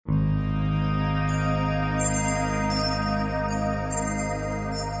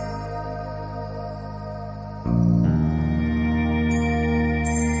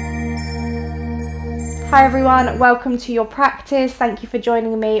Hi everyone, welcome to your practice. Thank you for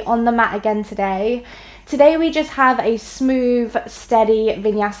joining me on the mat again today. Today we just have a smooth, steady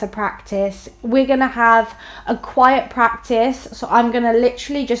Vinyasa practice. We're going to have a quiet practice, so I'm going to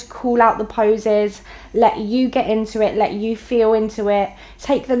literally just call out the poses, let you get into it, let you feel into it,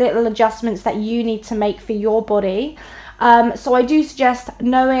 take the little adjustments that you need to make for your body. So I do suggest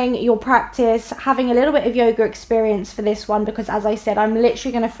knowing your practice, having a little bit of yoga experience for this one, because as I said, I'm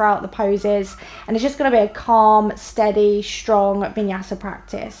literally going to throw out the poses and it's just going to be a calm, steady, strong Vinyasa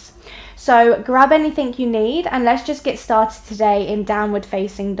practice. So grab anything you need and let's just get started today in downward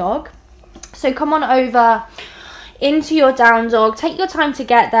facing dog. So come on over into your down dog, take your time to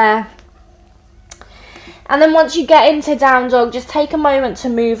get there. And then once you get into down dog, just take a moment to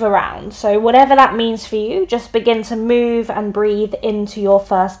move around. So whatever that means for you, just begin to move and breathe into your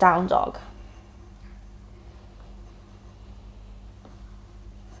first down dog.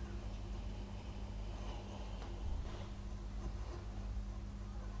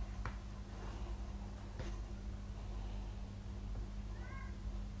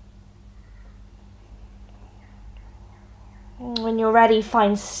 When you're ready,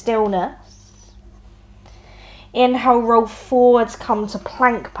 find stillness. Inhale, roll forwards, come to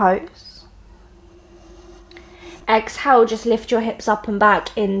plank pose. Exhale, just lift your hips up and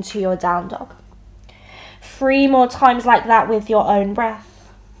back into your down dog. 3 more times like that with your own breath.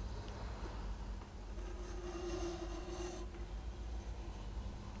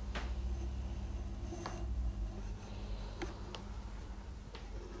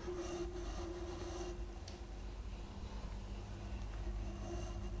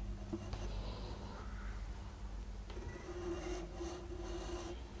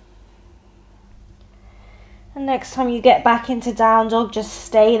 And next time you get back into down dog, just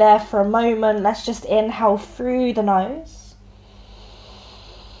stay there for a moment. Let's just inhale through the nose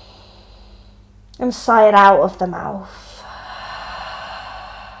and sigh it out of the mouth.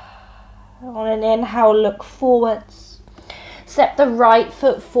 On an inhale, look forwards. Step the right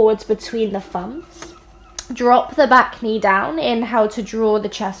foot forwards between the thumbs. Drop the back knee down. Inhale to draw the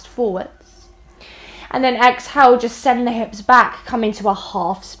chest forwards. And then exhale, just send the hips back, come into a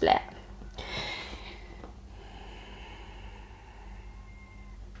half split.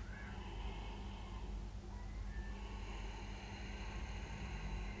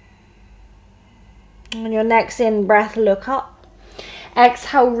 On your next in-breath, look up.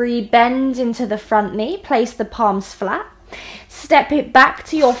 Exhale, re-bend into the front knee. Place the palms flat. Step it back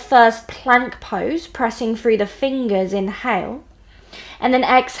to your first plank pose, pressing through the fingers. Inhale. And then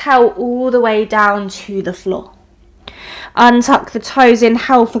exhale all the way down to the floor. Untuck the toes.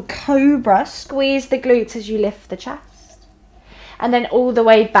 Inhale for cobra. Squeeze the glutes as you lift the chest. And then all the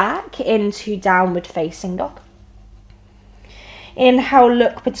way back into downward facing dog. Inhale,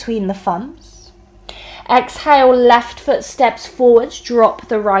 look between the thumbs. Exhale, left foot steps forwards, drop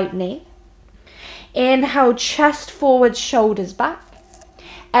the right knee. Inhale, chest forwards, shoulders back.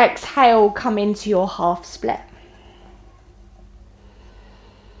 Exhale, come into your half split.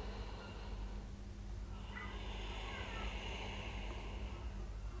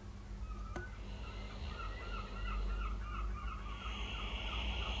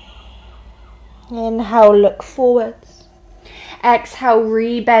 Inhale, look forwards. Exhale,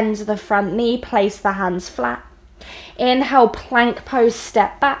 re-bend the front knee, place the hands flat. Inhale, plank pose,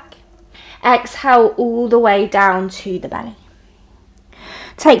 step back. Exhale all the way down to the belly.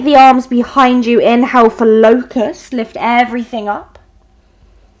 Take the arms behind you, inhale for locust, lift everything up.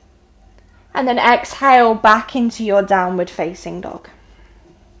 And then exhale back into your downward facing dog.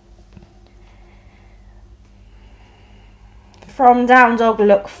 From down dog,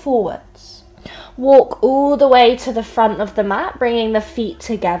 look forwards. Walk all the way to the front of the mat, bringing the feet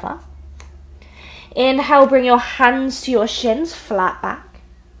together. Inhale, bring your hands to your shins, flat back.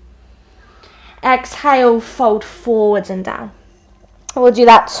 Exhale, fold forwards and down. We'll do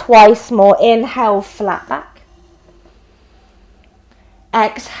that twice more. Inhale, flat back.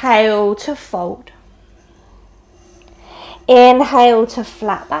 Exhale to fold. Inhale to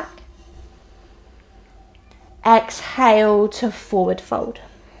flat back. Exhale to forward fold.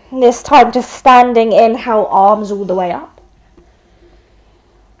 This time just standing, inhale, arms all the way up.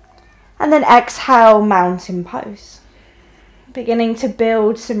 And then exhale, mountain pose. Beginning to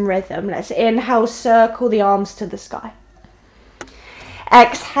build some rhythm. Let's inhale, circle the arms to the sky.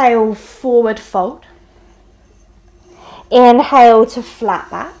 Exhale, forward fold. Inhale to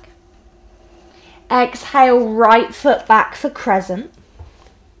flat back. Exhale, right foot back for crescent.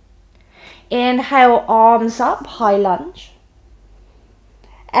 Inhale, arms up, high lunge.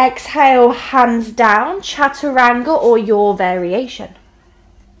 Exhale, hands down, chaturanga or your variation.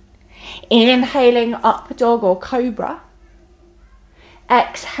 Inhaling up dog or cobra.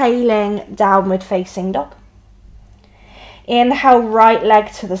 Exhaling downward facing dog. Inhale, right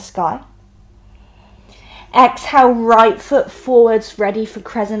leg to the sky. Exhale, right foot forwards, ready for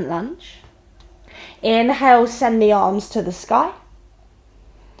crescent lunge. Inhale, send the arms to the sky.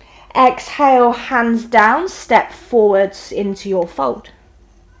 Exhale, hands down, step forwards into your fold.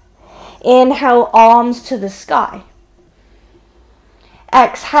 Inhale, arms to the sky.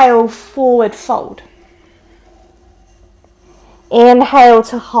 Exhale, forward fold. Inhale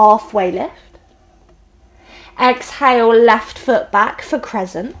to halfway lift. Exhale, left foot back for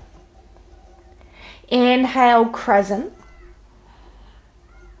crescent. Inhale, crescent.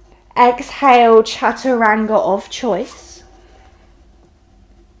 Exhale, chaturanga of choice.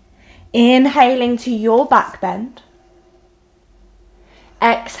 Inhaling to your back bend.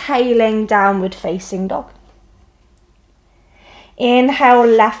 Exhaling, downward facing dog. Inhale,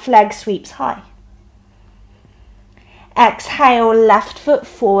 left leg sweeps high. Exhale, left foot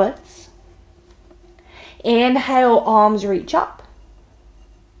forwards. Inhale, arms reach up.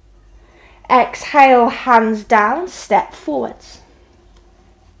 Exhale, hands down, step forwards.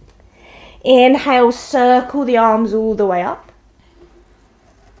 Inhale, circle the arms all the way up.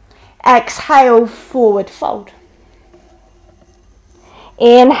 Exhale, forward fold.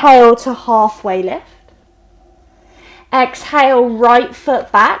 Inhale to halfway lift. Exhale, right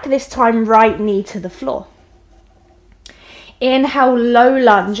foot back, this time right knee to the floor. Inhale, low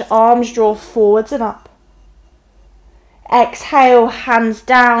lunge, arms draw forwards and up. Exhale, hands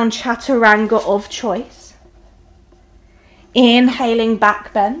down, chaturanga of choice. Inhaling,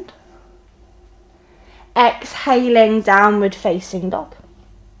 back bend. Exhaling, downward facing dog.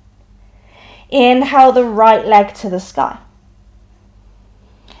 Inhale, the right leg to the sky.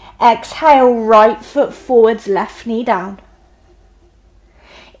 Exhale, right foot forwards, left knee down.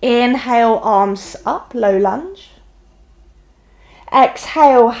 Inhale, arms up, low lunge.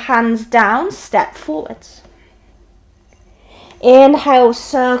 Exhale, hands down, step forwards. Inhale,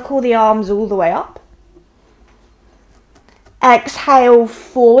 circle the arms all the way up. Exhale,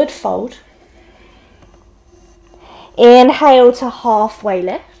 forward fold. Inhale to halfway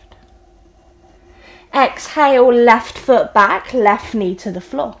lift. Exhale, left foot back, left knee to the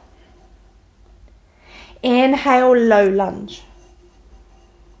floor. Inhale, low lunge.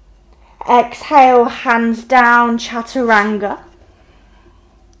 Exhale, hands down, chaturanga.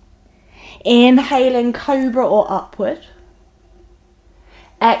 Inhaling, cobra or upward.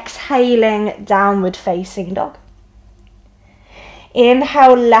 Exhaling, downward facing dog.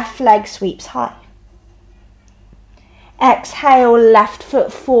 Inhale, left leg sweeps high. Exhale, left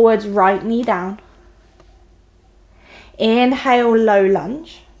foot forwards, right knee down. Inhale, low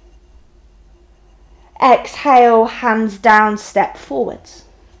lunge. Exhale, hands down, step forwards.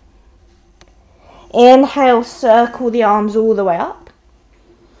 Inhale, circle the arms all the way up.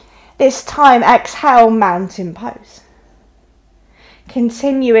 This time, exhale, mountain pose.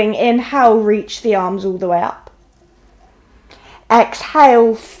 Continuing, inhale, reach the arms all the way up.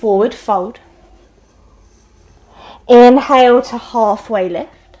 Exhale, forward fold. Inhale to halfway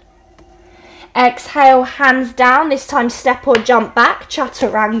lift. Exhale, hands down, this time step or jump back,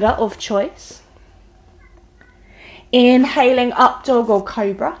 chaturanga of choice. Inhaling, up dog or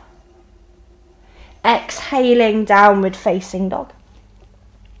cobra. Exhaling, downward facing dog.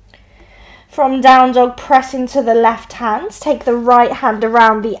 From down dog, press into the left hand. Take the right hand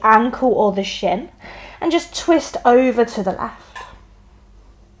around the ankle or the shin and just twist over to the left.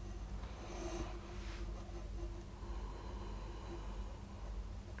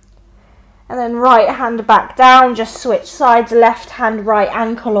 And then right hand back down, just switch sides, left hand, right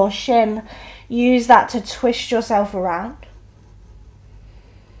ankle or shin. Use that to twist yourself around.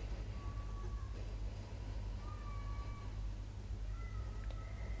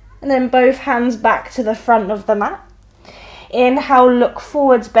 And then both hands back to the front of the mat. Inhale, look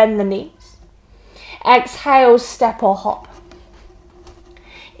forwards, bend the knees. Exhale, step or hop.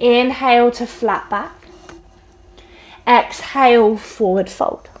 Inhale to flat back. Exhale, forward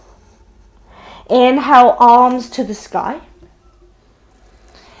fold. Inhale, arms to the sky.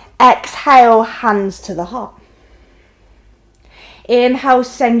 Exhale, hands to the heart. Inhale,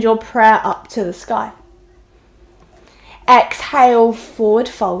 send your prayer up to the sky. Exhale, forward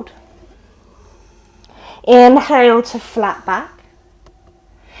fold. Inhale to flat back.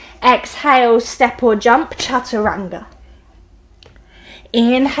 Exhale, step or jump, chaturanga.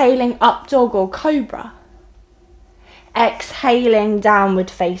 Inhaling, up dog or cobra. Exhaling,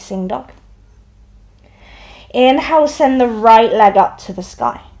 downward facing dog. Inhale, send the right leg up to the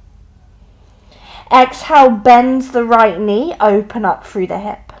sky. Exhale, bend the right knee, open up through the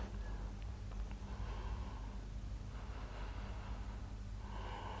hip.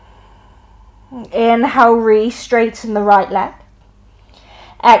 Inhale, re-straighten the right leg.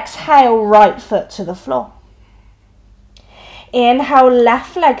 Exhale, right foot to the floor. Inhale,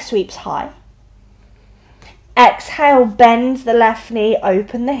 left leg sweeps high. Exhale, bend the left knee,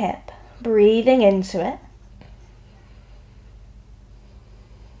 open the hip, breathing into it.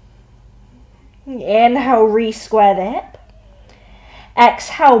 Inhale, re-square the hip.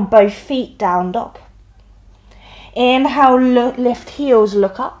 Exhale, both feet down dog. Inhale, lift heels,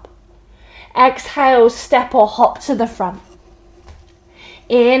 look up. Exhale, step or hop to the front.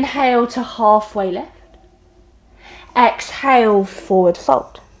 Inhale to halfway lift. Exhale, forward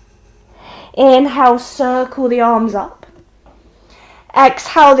fold. Inhale, circle the arms up.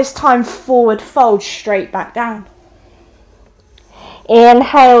 Exhale, this time forward fold, straight back down.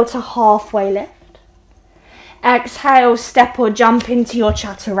 Inhale to halfway lift. Exhale, step or jump into your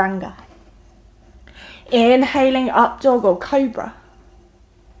chaturanga. Inhaling up dog or cobra.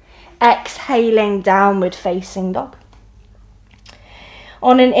 Exhaling downward facing dog.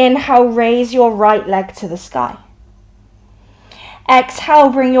 On an inhale, raise your right leg to the sky. Exhale,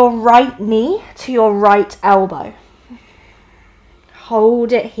 bring your right knee to your right elbow.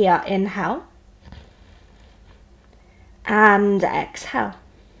 Hold it here, inhale. And exhale.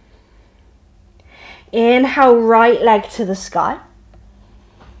 Inhale, right leg to the sky.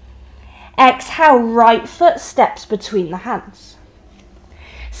 Exhale, right foot steps between the hands.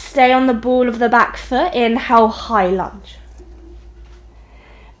 Stay on the ball of the back foot. Inhale, high lunge.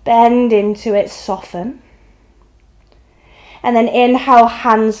 Bend into it, soften. And then inhale,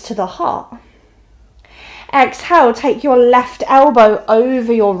 hands to the heart. Exhale, take your left elbow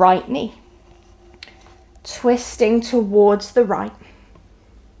over your right knee. Twisting towards the right.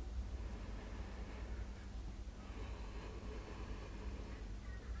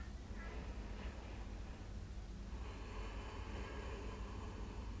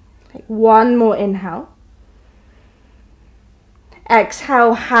 Take one more inhale.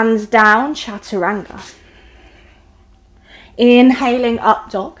 Exhale, hands down, chaturanga. Inhaling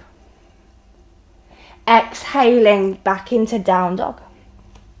up dog. Exhaling back into down dog.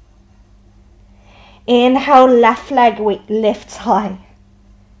 Inhale, left leg lifts high.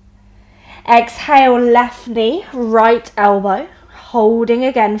 Exhale, left knee, right elbow, holding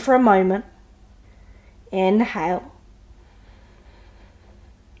again for a moment. Inhale.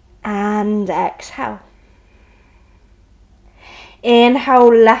 And exhale.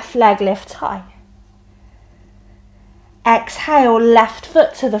 Inhale, left leg lifts high. Exhale, left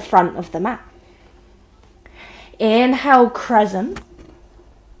foot to the front of the mat. Inhale, crescent.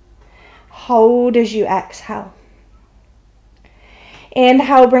 Hold as you exhale.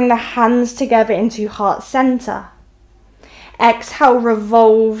 Inhale, bring the hands together into heart center. Exhale,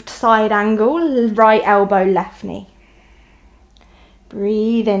 revolved side angle, right elbow, left knee.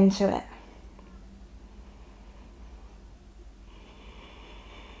 Breathe into it.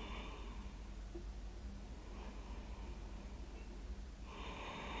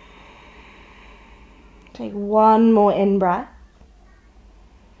 Take one more in-breath.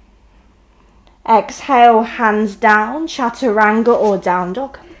 Exhale, hands down, chaturanga or down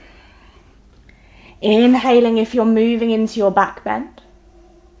dog. Inhaling if you're moving into your back bend.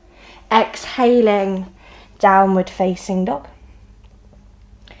 Exhaling, downward facing dog.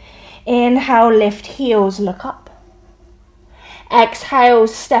 Inhale, lift heels, look up. Exhale,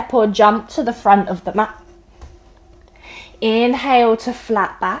 step or jump to the front of the mat. Inhale to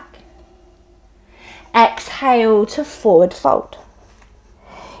flat back. Exhale to forward fold.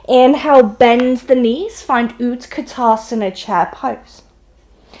 Inhale, bend the knees, find Utkatasana chair pose.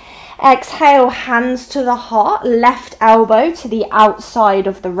 Exhale, hands to the heart, left elbow to the outside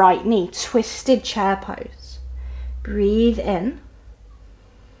of the right knee, twisted chair pose. Breathe in.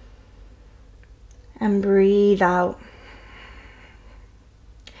 And breathe out.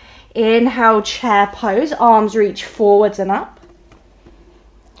 Inhale, chair pose, arms reach forwards and up.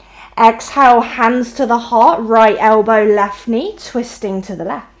 Exhale, hands to the heart, right elbow, left knee, twisting to the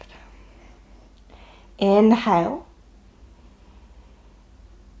left. Inhale.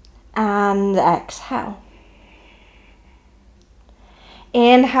 And exhale.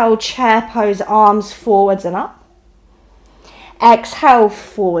 Inhale, chair pose, arms forwards and up. Exhale,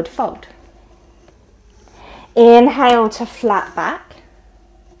 forward fold. Inhale to flat back.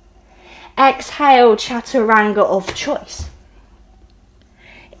 Exhale, chaturanga of choice.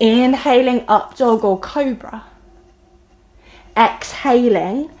 Inhaling up dog or cobra.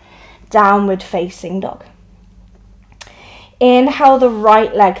 Exhaling, downward facing dog. Inhale the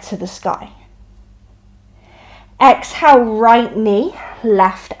right leg to the sky. Exhale, right knee,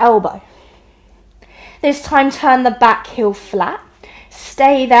 left elbow. This time turn the back heel flat.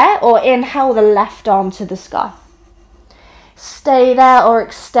 Stay there or inhale the left arm to the sky. Stay there or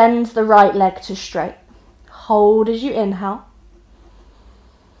extend the right leg to straight. Hold as you inhale.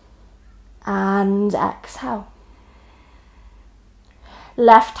 And exhale.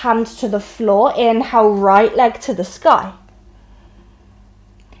 Left hand to the floor. Inhale, right leg to the sky.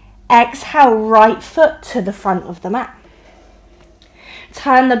 Exhale, right foot to the front of the mat.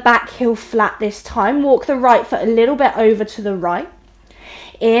 Turn the back heel flat this time. Walk the right foot a little bit over to the right.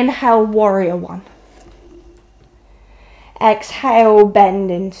 Inhale, warrior one. Exhale, bend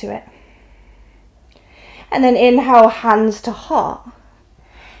into it. And then inhale, hands to heart.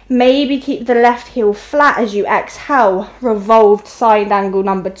 Maybe keep the left heel flat as you exhale, revolved side angle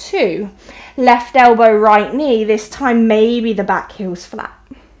number 2. Left elbow, right knee. This time maybe the back heel's flat.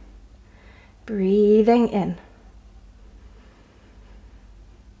 Breathing in.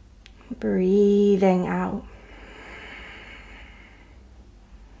 Breathing out.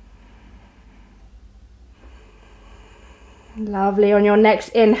 Lovely. On your next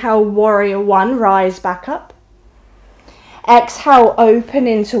inhale, warrior one, rise back up. Exhale, open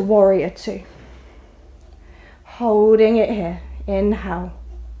into warrior two. Holding it here. Inhale.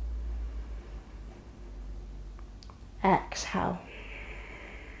 Exhale.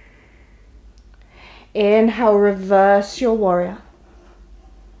 Inhale, reverse your warrior.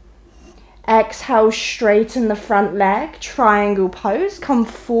 Exhale, straighten the front leg, triangle pose, come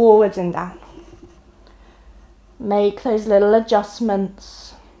forwards and down. Make those little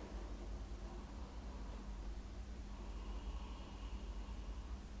adjustments.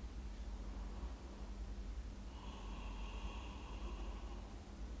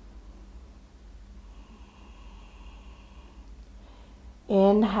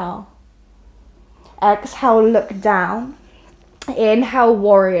 Inhale. Exhale, look down. Inhale,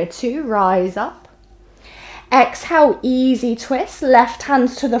 warrior two, rise up. Exhale, easy twist, left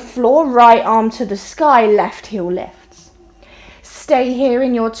hands to the floor, right arm to the sky, left heel lifts. Stay here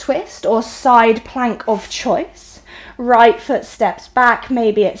in your twist or side plank of choice. Right foot steps back,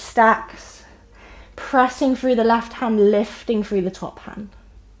 maybe it stacks. Pressing through the left hand, lifting through the top hand.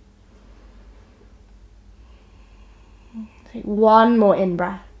 Take one more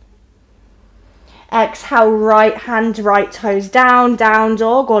in-breath. Exhale, right hand, right toes down, down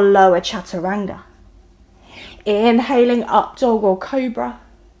dog or lower chaturanga. Inhaling, up dog or cobra.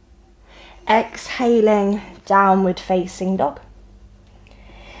 Exhaling, downward facing dog.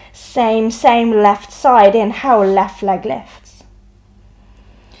 Same left side. Inhale, left leg lifts.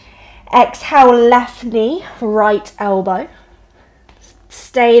 Exhale, left knee, right elbow.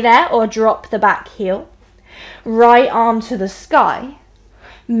 Stay there or drop the back heel. Right arm to the sky.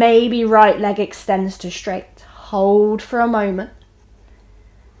 Maybe right leg extends to straight. Hold for a moment.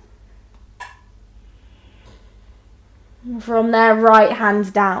 From there, right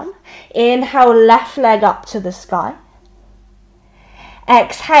hand down. Inhale, left leg up to the sky.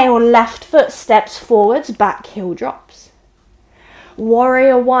 Exhale, left foot steps forwards, back heel drops.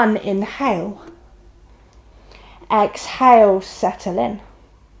 Warrior one, inhale. Exhale, settle in.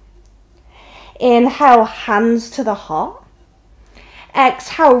 Inhale, hands to the heart.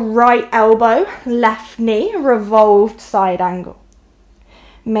 Exhale, right elbow, left knee, revolved side angle.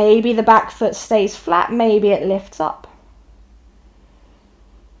 Maybe the back foot stays flat, maybe it lifts up.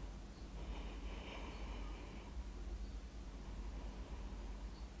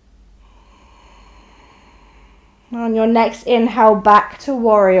 On your next inhale, back to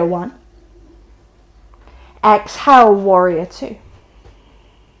warrior one. Exhale, warrior two.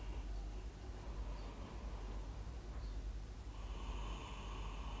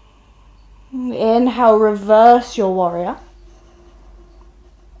 Inhale, reverse your warrior.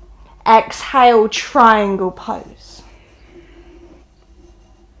 Exhale, triangle pose.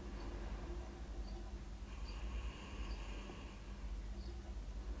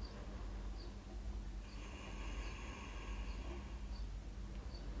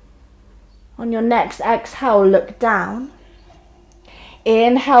 On your next exhale, look down.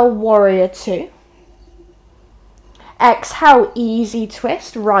 Inhale, warrior two. Exhale, easy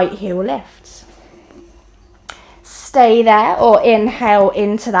twist, right heel lifts. Stay there or inhale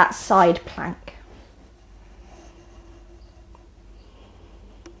into that side plank.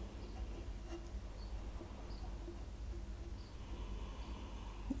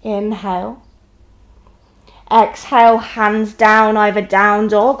 Inhale. Exhale, hands down, either down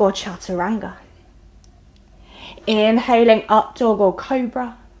dog or chaturanga. Inhaling, up dog or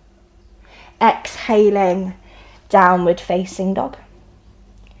cobra. Exhaling, downward facing dog.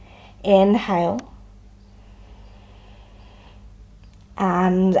 Inhale.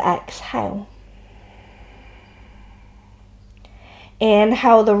 And exhale.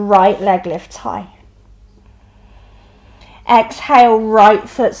 Inhale, the right leg lifts high. Exhale, right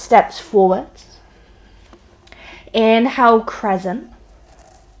foot steps forwards. Inhale, crescent.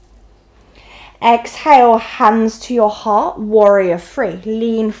 Exhale, hands to your heart, warrior three.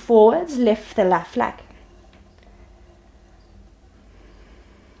 Lean forwards, lift the left leg.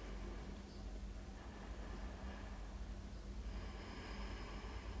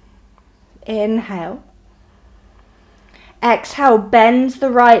 Inhale. Exhale, bend the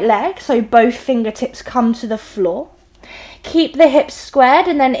right leg so both fingertips come to the floor. Keep the hips squared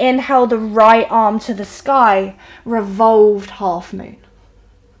and then inhale the right arm to the sky, revolved half moon.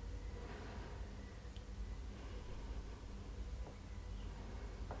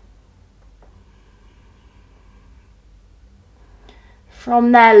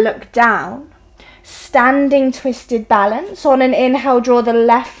 From there, look down. Standing twisted balance. On an inhale, draw the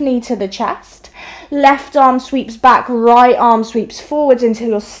left knee to the chest. Left arm sweeps back, right arm sweeps forwards until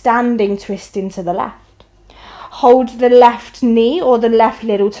you're standing twisting to the left. Hold the left knee or the left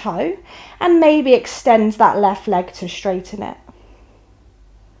little toe and maybe extend that left leg to straighten it.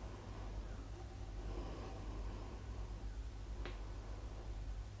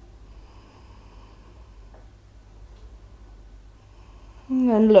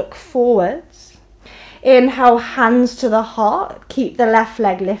 And look forwards. Inhale, hands to the heart. Keep the left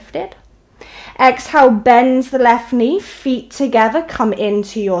leg lifted. Exhale, bend the left knee, feet together, come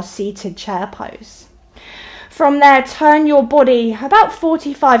into your seated chair pose. From there, turn your body about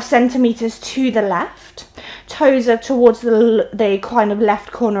 45 centimeters to the left. Toes are towards the kind of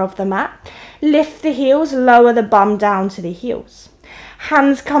left corner of the mat. Lift the heels, lower the bum down to the heels.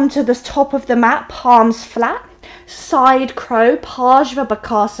 Hands come to the top of the mat, palms flat. Side crow,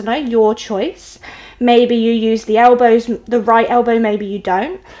 Parsva your choice. Maybe you use the elbows, the right elbow, maybe you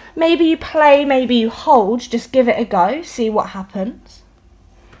don't. Maybe you play, maybe you hold. Just give it a go, see what happens.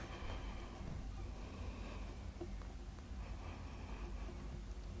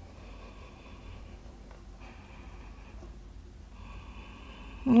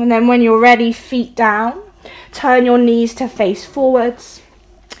 And then when you're ready, feet down. Turn your knees to face forwards.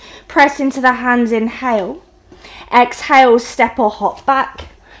 Press into the hands, inhale. Exhale, step or hop back.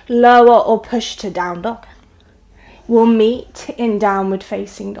 Lower or push to down dog. We'll meet in downward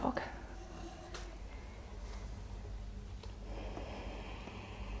facing dog.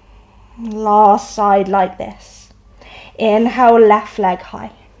 Last side like this. Inhale, left leg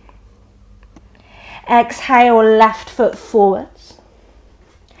high. Exhale, left foot forwards.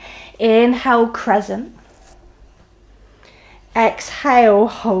 Inhale, crescent. Exhale,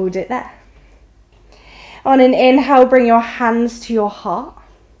 hold it there. On an inhale, bring your hands to your heart.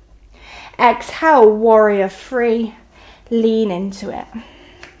 Exhale, warrior three. Lean into it.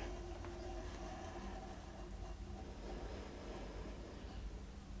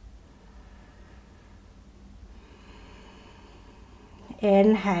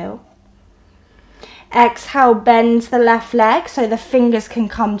 Inhale. Exhale, bend the left leg so the fingers can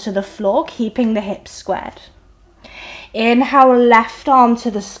come to the floor, keeping the hips squared. Inhale, left arm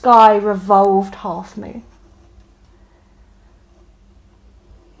to the sky, revolved half moon.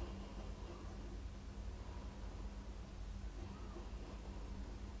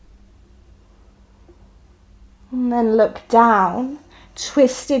 And then look down,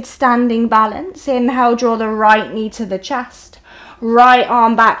 twisted standing balance. Inhale, draw the right knee to the chest. Right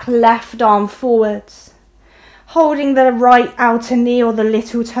arm back, left arm forwards. Holding the right outer knee or the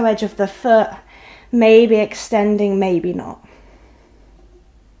little toe edge of the foot. Maybe extending, maybe not.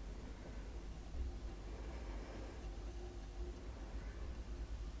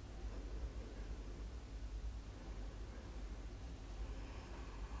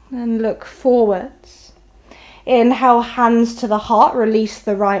 And look forwards. Inhale, hands to the heart, release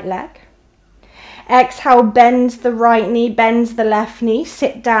the right leg. Exhale, bend the right knee, bend the left knee,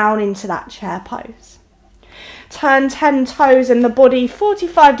 sit down into that chair pose. Turn 10 toes in the body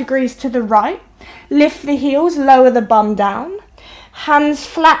 45 degrees to the right. Lift the heels, lower the bum down. Hands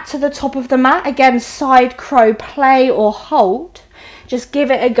flat to the top of the mat. Again, side crow, play or hold. Just give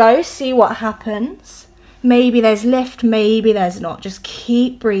it a go, see what happens. Maybe there's lift, maybe there's not. Just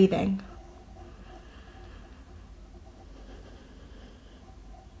keep breathing.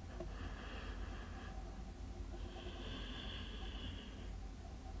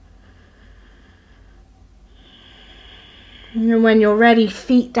 And when you're ready,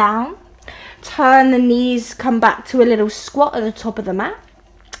 feet down. Turn the knees, come back to a little squat at the top of the mat.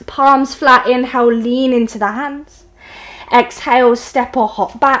 Palms flat, inhale, lean into the hands. Exhale, step or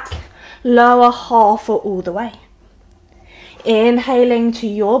hop back. Lower half or all the way. Inhaling to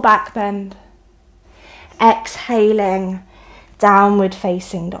your back bend. Exhaling downward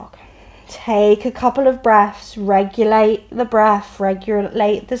facing dog. Take a couple of breaths, regulate the breath,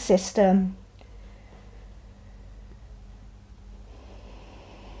 regulate the system.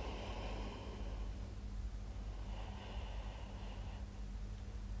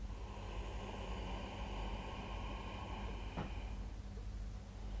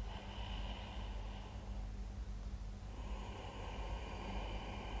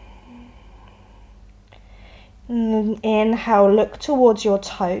 Inhale, look towards your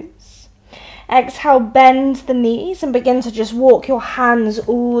toes. Exhale, bend the knees and begin to just walk your hands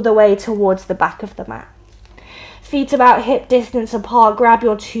all the way towards the back of the mat. Feet about hip distance apart. Grab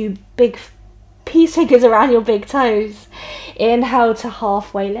your two big peace fingers around your big toes. Inhale to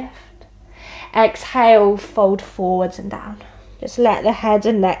halfway lift. Exhale, fold forwards and down. Just let the head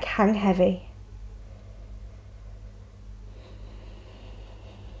and neck hang heavy.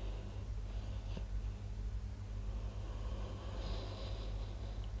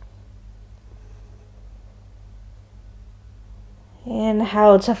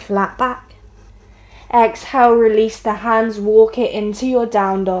 Inhale to flat back. Exhale, release the hands, walk it into your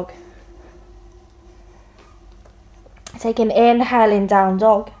down dog. Take an inhale in down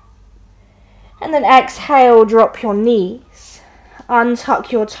dog. And then exhale, drop your knees.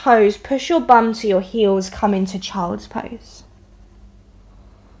 Untuck your toes, push your bum to your heels, come into child's pose.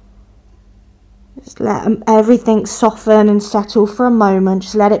 Just let everything soften and settle for a moment.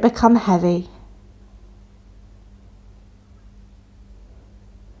 Just let it become heavy.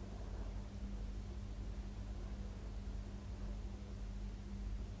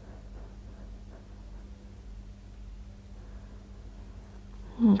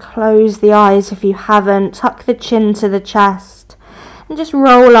 And close the eyes if you haven't. Tuck the chin to the chest. And just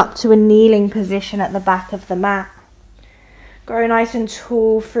roll up to a kneeling position at the back of the mat. Grow nice and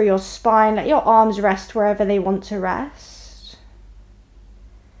tall through your spine. Let your arms rest wherever they want to rest.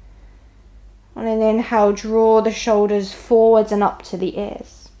 On an inhale, draw the shoulders forwards and up to the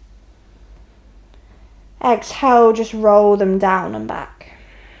ears. Exhale, just roll them down and back.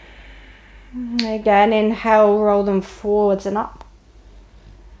 Again, inhale, roll them forwards and up.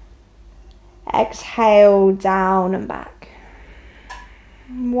 Exhale, down and back.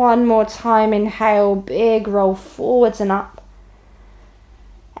 One more time, inhale, big roll forwards and up.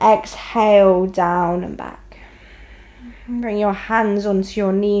 Exhale, down and back. Bring your hands onto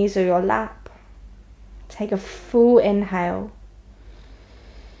your knees or your lap. Take a full inhale.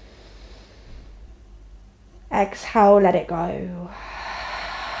 Exhale, let it go.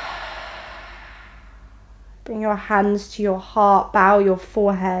 Bring your hands to your heart, bow your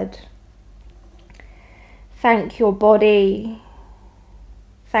forehead. Thank your body,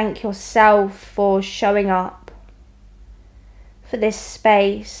 thank yourself for showing up, for this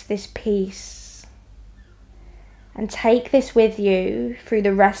space, this peace. And take this with you through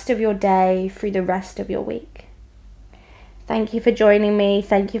the rest of your day, through the rest of your week. Thank you for joining me.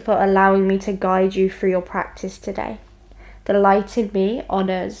 Thank you for allowing me to guide you through your practice today. The light in me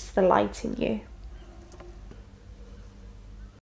honours the light in you.